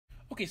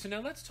Okay, so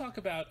now let's talk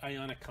about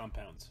ionic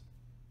compounds.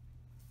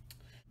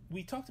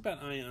 We talked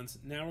about ions.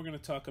 Now we're going to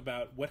talk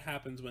about what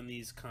happens when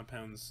these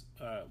compounds,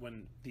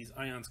 when these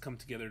ions come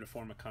together to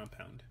form a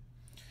compound.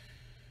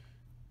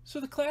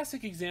 So the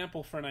classic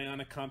example for an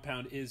ionic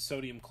compound is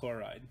sodium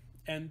chloride.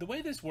 And the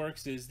way this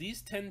works is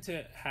these tend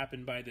to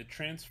happen by the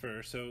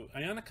transfer. So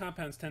ionic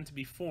compounds tend to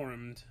be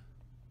formed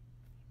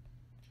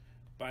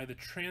by the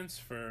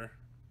transfer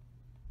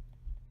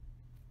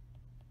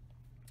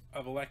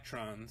of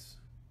electrons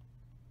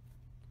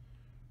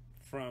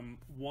from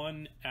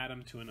one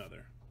atom to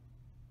another.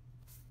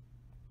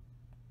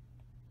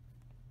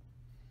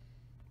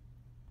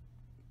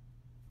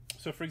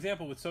 So for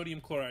example, with sodium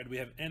chloride, we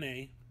have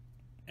Na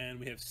and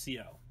we have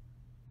Cl.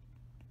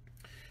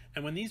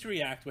 And when these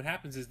react, what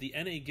happens is the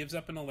Na gives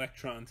up an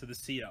electron to the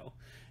Cl.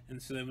 And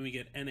so then we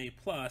get Na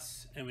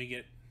plus and we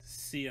get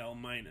Cl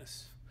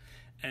minus.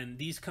 And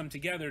these come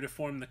together to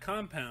form the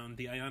compound,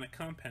 the ionic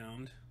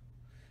compound,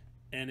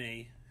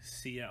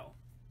 NaCl.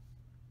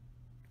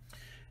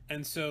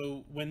 And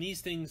so when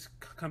these things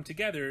come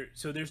together,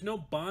 so there's no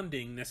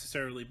bonding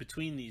necessarily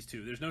between these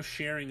two. There's no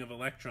sharing of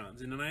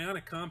electrons. In an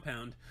ionic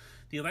compound,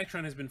 the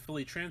electron has been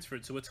fully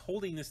transferred. So what's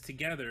holding this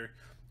together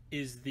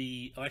is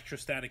the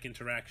electrostatic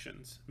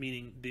interactions,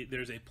 meaning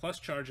there's a plus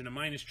charge and a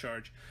minus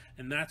charge,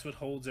 and that's what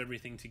holds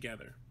everything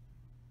together.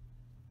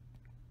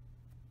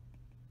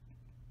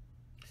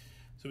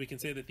 So we can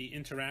say that the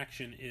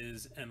interaction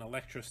is an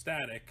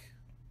electrostatic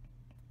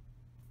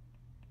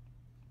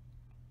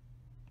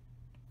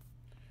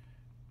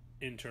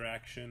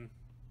interaction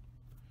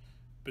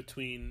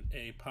between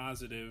a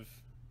positive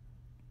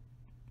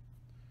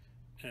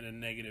and a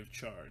negative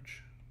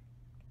charge.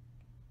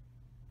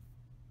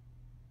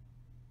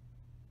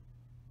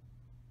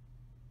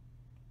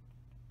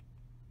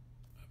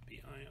 Of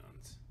the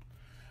ions.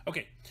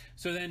 Okay,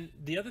 so then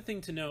the other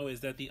thing to know is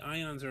that the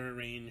ions are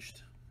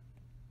arranged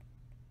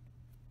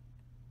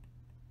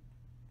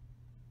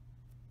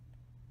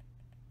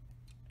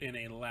in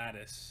a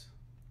lattice.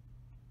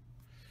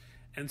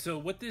 And so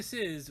what this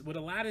is, what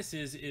a lattice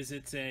is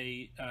it's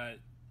a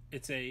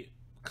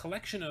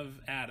collection of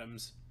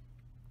atoms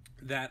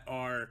that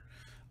are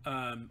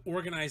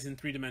organized in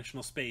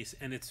three-dimensional space,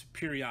 and it's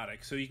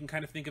periodic. So you can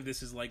kind of think of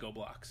this as Lego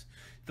blocks.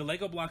 The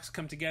Lego blocks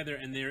come together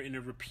and they're in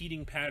a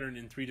repeating pattern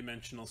in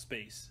three-dimensional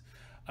space.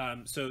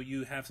 So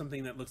you have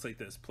something that looks like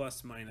this: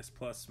 plus, minus,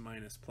 plus,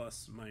 minus,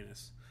 plus,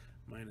 minus,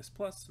 minus,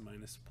 plus,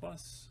 minus,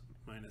 plus,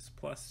 minus,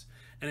 plus,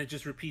 and it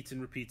just repeats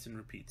and repeats and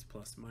repeats: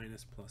 plus,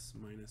 minus, plus,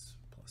 minus,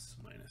 plus,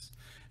 minus.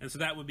 And so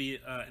that would be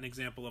an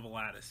example of a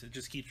lattice. It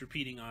just keeps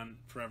repeating on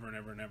forever and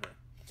ever and ever.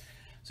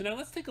 So now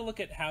let's take a look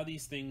at how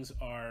these things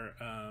are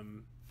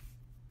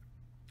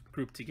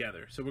grouped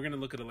together. So we're going to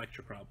look at a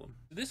lecture problem.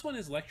 This one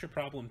is lecture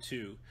problem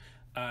 2,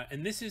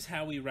 and this is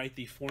how we write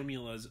the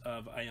formulas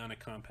of ionic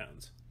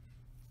compounds.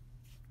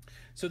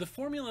 So the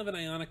formula of an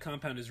ionic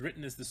compound is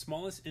written as the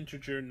smallest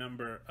integer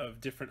number of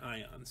different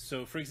ions.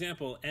 So for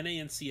example, Na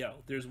and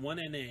Cl, there's one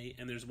Na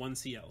and there's one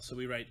Cl, so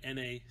we write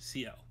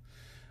NaCl.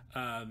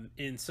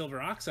 In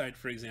silver oxide,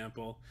 for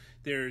example,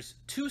 there's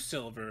 2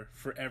 silver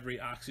for every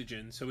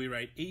oxygen, so we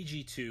write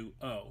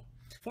Ag2O.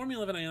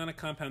 Formula of an ionic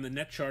compound, the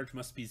net charge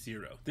must be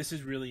 0. This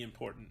is really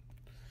important.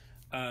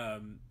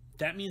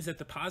 That means that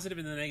the positive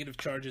and the negative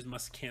charges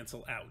must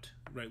cancel out,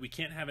 right? We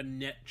can't have a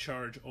net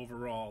charge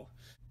overall.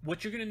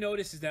 What you're going to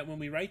notice is that when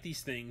we write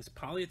these things,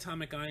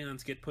 polyatomic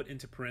ions get put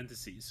into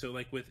parentheses. So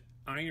like with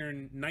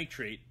iron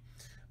nitrate,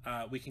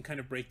 we can kind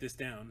of break this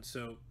down.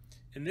 So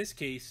in this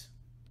case,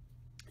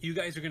 you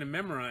guys are going to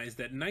memorize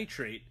that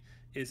nitrate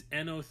is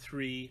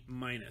NO3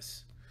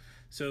 minus.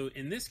 So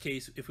in this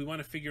case, if we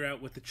want to figure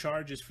out what the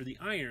charge is for the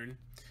iron,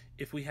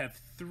 if we have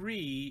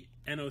 3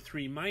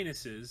 NO3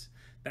 minuses,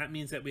 that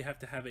means that we have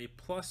to have a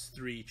plus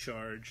 3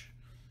 charge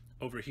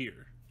over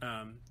here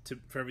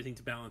for everything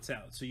to balance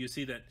out. So you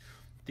see that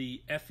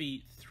the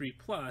Fe3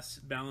 plus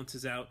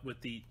balances out with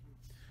the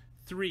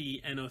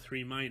 3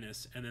 NO3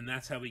 minus, and then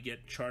that's how we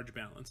get charge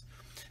balance.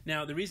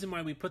 Now, the reason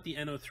why we put the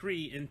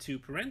NO3 into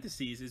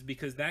parentheses is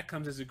because that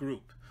comes as a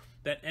group.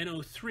 That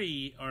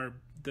NO3 are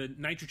the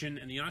nitrogen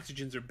and the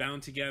oxygens are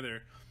bound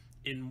together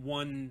in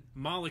one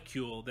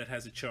molecule that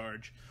has a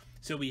charge.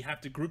 So we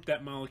have to group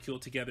that molecule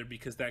together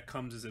because that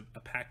comes as a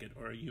packet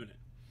or a unit.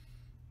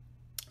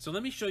 So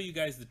let me show you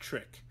guys the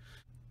trick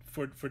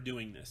for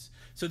doing this.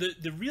 So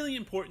the really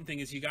important thing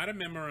is you got to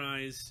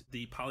memorize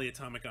the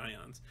polyatomic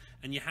ions,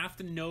 and you have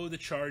to know the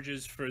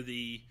charges for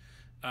the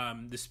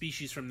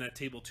species from that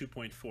table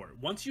 2.4.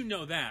 Once you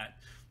know that,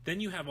 then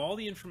you have all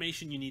the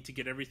information you need to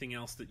get everything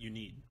else that you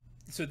need.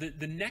 So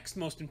the next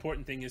most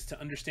important thing is to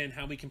understand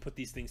how we can put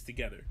these things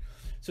together.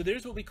 So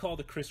there's what we call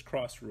the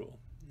Crisscross Rule.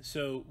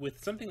 So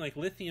with something like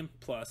lithium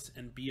plus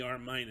and Br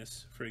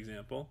minus, for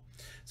example,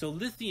 so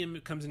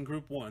lithium comes in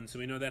group 1, so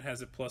we know that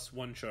has a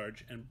 +1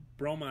 charge, and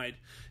bromide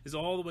is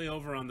all the way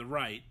over on the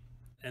right,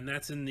 and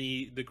that's in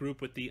the group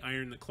with the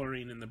iron, the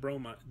chlorine, and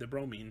the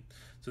bromine,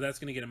 so that's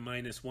going to get a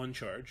 -1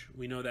 charge.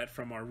 We know that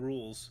from our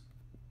rules.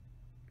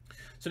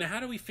 So now how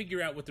do we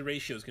figure out what the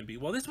ratio is going to be?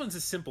 Well, this one's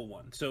a simple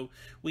one. So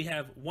we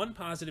have one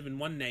positive and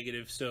one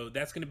negative, so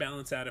that's going to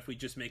balance out if we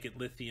just make it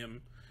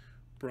lithium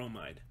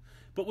bromide.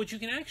 But what you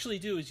can actually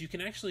do is you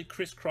can actually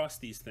crisscross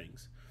these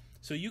things.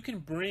 So you can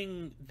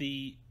bring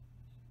the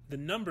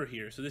number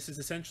here, so this is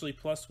essentially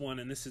 +1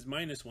 and this is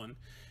 -1,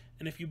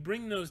 and if you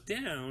bring those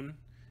down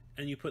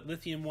and you put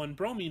lithium 1,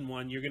 bromine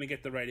 1, you're going to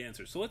get the right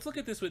answer. So let's look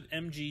at this with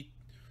Mg,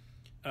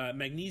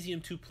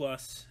 magnesium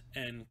 2+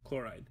 and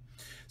chloride.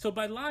 So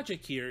by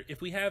logic here,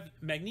 if we have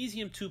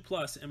magnesium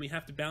 2+ and we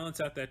have to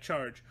balance out that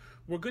charge,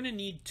 we're going to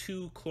need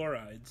 2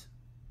 chlorides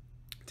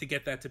to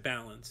get that to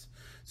balance.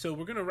 So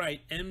we're going to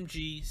write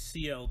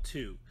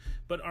MgCl2,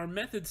 but our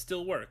method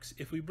still works.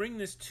 If we bring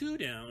this 2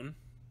 down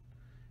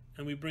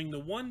and we bring the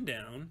 1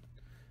 down,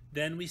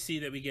 then we see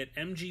that we get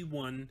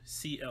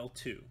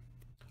Mg1Cl2.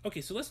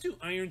 Okay, so let's do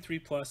iron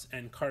 3+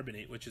 and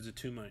carbonate, which is a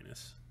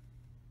 2-.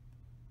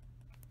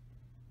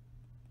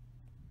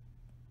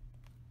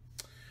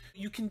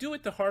 You can do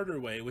it the harder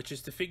way, which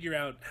is to figure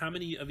out how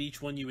many of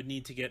each one you would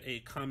need to get a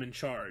common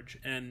charge.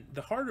 And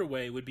the harder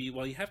way would be,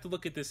 well, you have to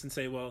look at this and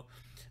say, well,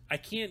 I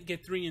can't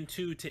get 3 and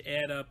 2 to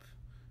add up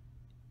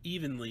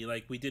evenly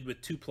like we did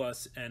with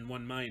 2+ and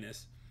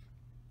 1-.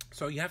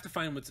 So you have to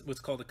find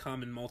what's called a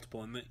common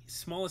multiple, and the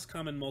smallest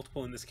common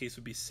multiple in this case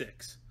would be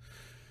 6.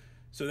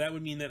 So that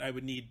would mean that I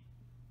would need,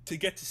 to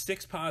get to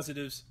 6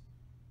 positives,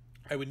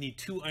 I would need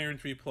 2 iron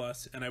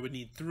 3+, and I would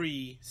need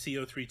 3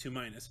 CO3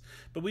 2-.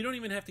 But we don't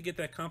even have to get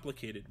that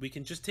complicated. We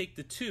can just take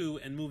the 2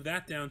 and move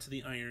that down to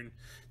the iron,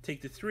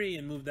 take the 3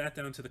 and move that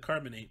down to the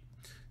carbonate.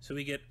 So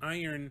we get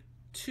iron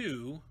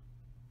 2,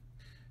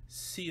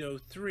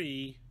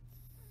 CO3,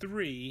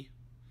 3,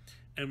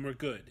 and we're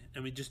good.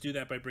 And we just do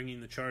that by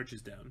bringing the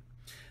charges down.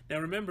 Now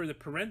remember, the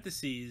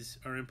parentheses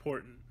are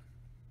important.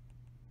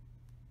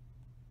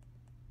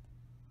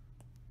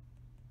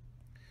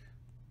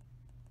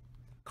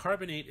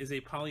 Carbonate is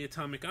a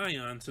polyatomic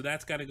ion, so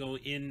that's got to go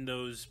in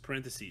those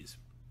parentheses.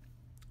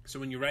 So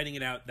when you're writing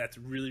it out, that's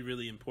really,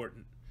 really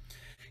important.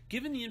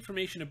 Given the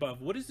information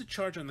above, what is the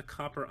charge on the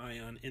copper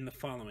ion in the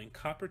following?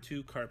 Copper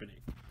 2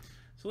 carbonate.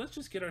 So let's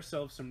just get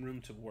ourselves some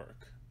room to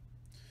work.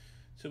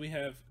 So we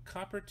have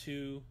copper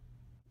 2.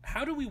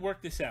 How do we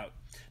work this out?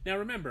 Now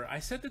remember, I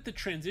said that the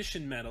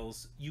transition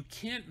metals, you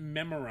can't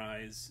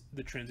memorize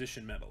the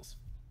transition metals.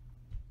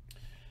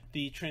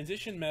 The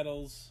transition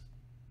metals,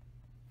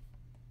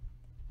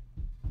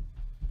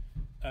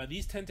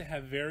 these tend to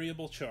have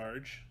variable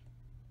charge,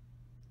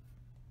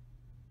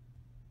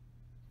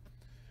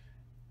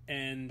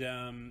 and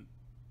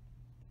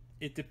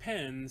it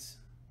depends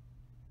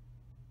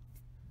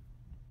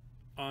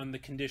on the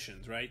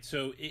conditions, right?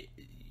 So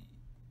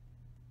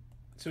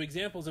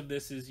examples of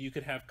this is you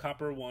could have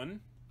copper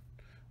 1,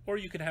 or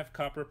you could have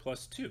copper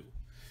 +2.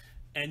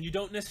 And you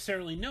don't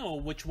necessarily know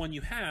which one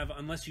you have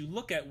unless you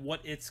look at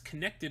what it's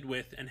connected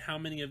with and how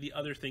many of the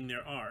other thing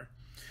there are.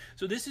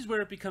 So this is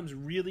where it becomes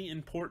really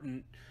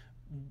important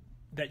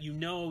that you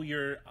know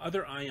your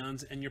other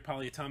ions and your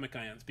polyatomic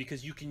ions,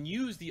 because you can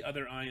use the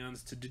other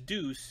ions to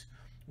deduce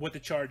what the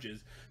charge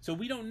is. So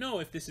we don't know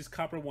if this is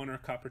copper 1 or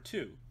copper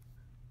 2.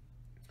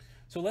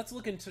 So let's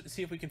look into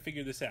see if we can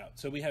figure this out.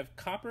 So we have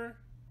copper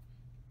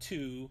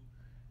 2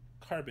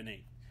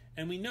 carbonate,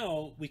 and we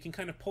know we can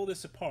kind of pull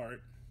this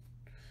apart.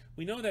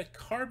 We know that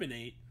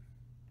carbonate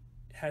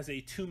has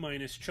a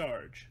 2-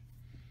 charge.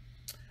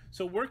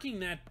 So working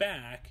that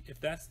back, if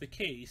that's the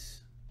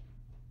case,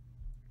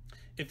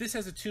 if this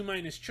has a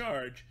 2-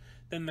 charge,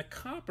 then the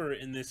copper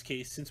in this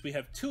case, since we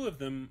have 2 of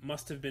them,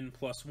 must have been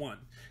 +1,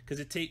 because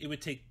it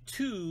would take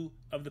 2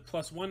 of the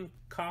 +1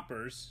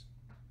 coppers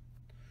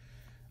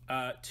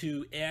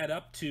to add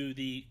up to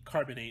the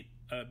carbonate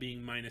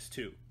being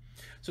 -2.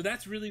 So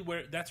that's really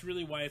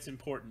why it's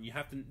important. You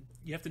have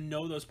to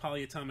know those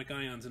polyatomic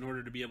ions in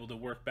order to be able to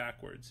work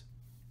backwards.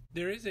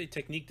 There is a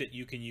technique that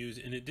you can use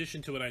in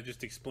addition to what I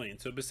just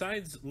explained. So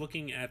besides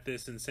looking at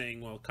this and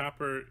saying, well,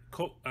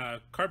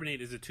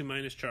 carbonate is a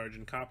 2- charge,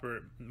 and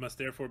copper must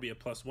therefore be a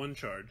 +1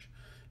 charge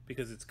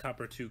because it's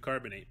copper 2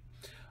 carbonate.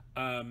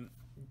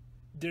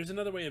 There's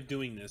another way of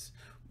doing this.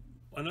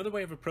 Another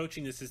way of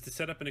approaching this is to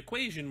set up an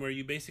equation where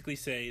you basically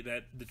say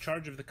that the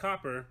charge of the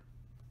copper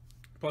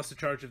plus the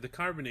charge of the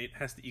carbonate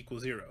has to equal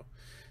 0.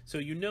 So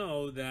you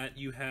know that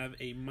you have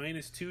a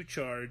 -2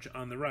 charge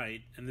on the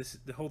right, and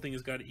the whole thing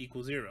has got to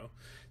equal 0.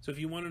 So if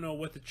you want to know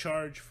what the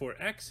charge for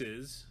X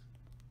is,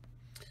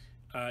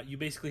 you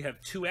basically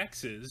have 2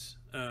 X's.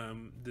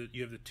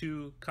 You have the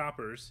 2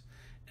 coppers,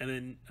 and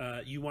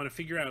then you want to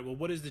figure out, well,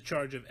 what is the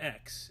charge of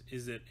X?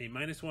 Is it a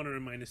 -1 or a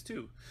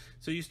 -2?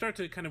 So you start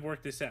to kind of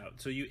work this out.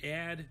 So you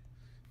add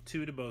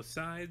 2 to both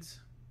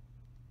sides,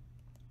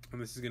 and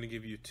this is going to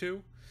give you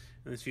 2.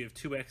 And so you have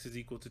 2x is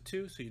equal to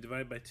 2, so you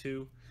divide by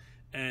 2,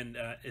 and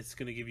it's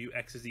going to give you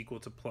x is equal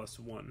to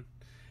 +1.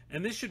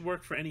 And this should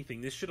work for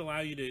anything. This should allow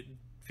you to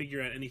figure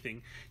out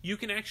anything. You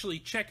can actually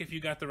check if you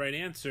got the right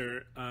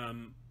answer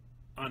on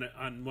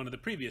one of the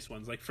previous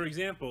ones. Like, for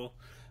example,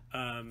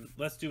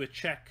 let's do a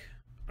check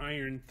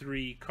iron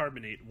 3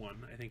 carbonate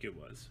one, I think it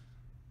was.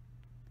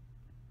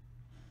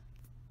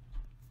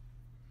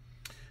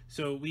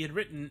 So we had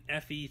written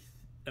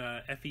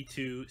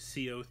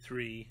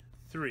Fe2CO3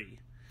 3.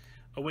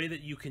 A way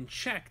that you can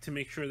check to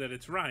make sure that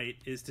it's right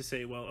is to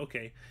say, well,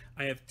 okay,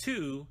 I have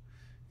 2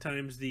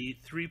 times the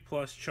 3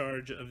 plus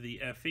charge of the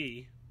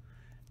Fe,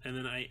 and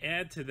then I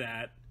add to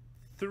that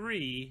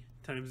 3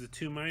 times the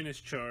 2 minus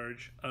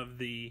charge of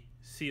the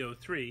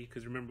CO3,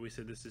 because remember we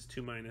said this is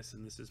 2 minus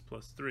and this is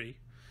plus 3.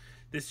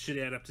 This should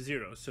add up to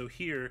 0. So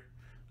here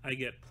I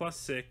get plus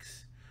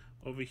 6.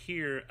 Over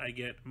here I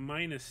get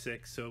minus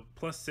 6. So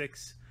plus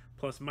 6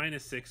 plus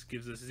minus 6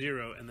 gives us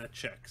 0, and that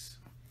checks.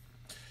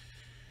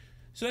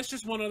 So that's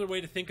just one other way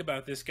to think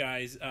about this,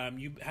 guys.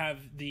 You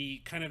have the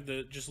kind of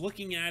the just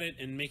looking at it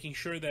and making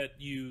sure that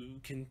you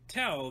can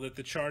tell that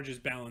the charges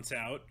balance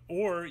out,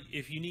 or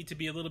if you need to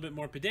be a little bit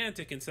more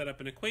pedantic and set up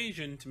an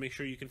equation to make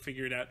sure you can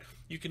figure it out,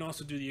 you can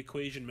also do the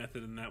equation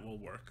method, and that will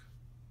work.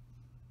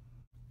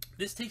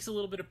 This takes a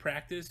little bit of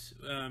practice,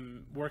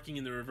 working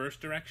in the reverse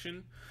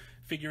direction,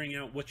 figuring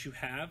out what you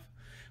have.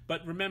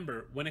 But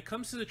remember, when it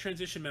comes to the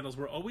transition metals,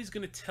 we're always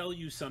going to tell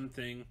you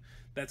something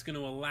that's going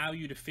to allow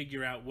you to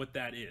figure out what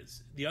that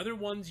is. The other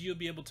ones you'll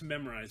be able to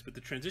memorize, but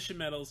the transition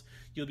metals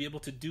you'll be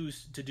able to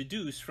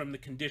deduce from the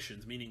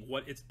conditions, meaning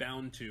what it's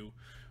bound to,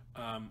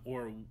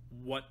 or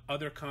what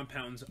other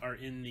compounds are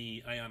in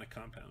the ionic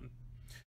compound.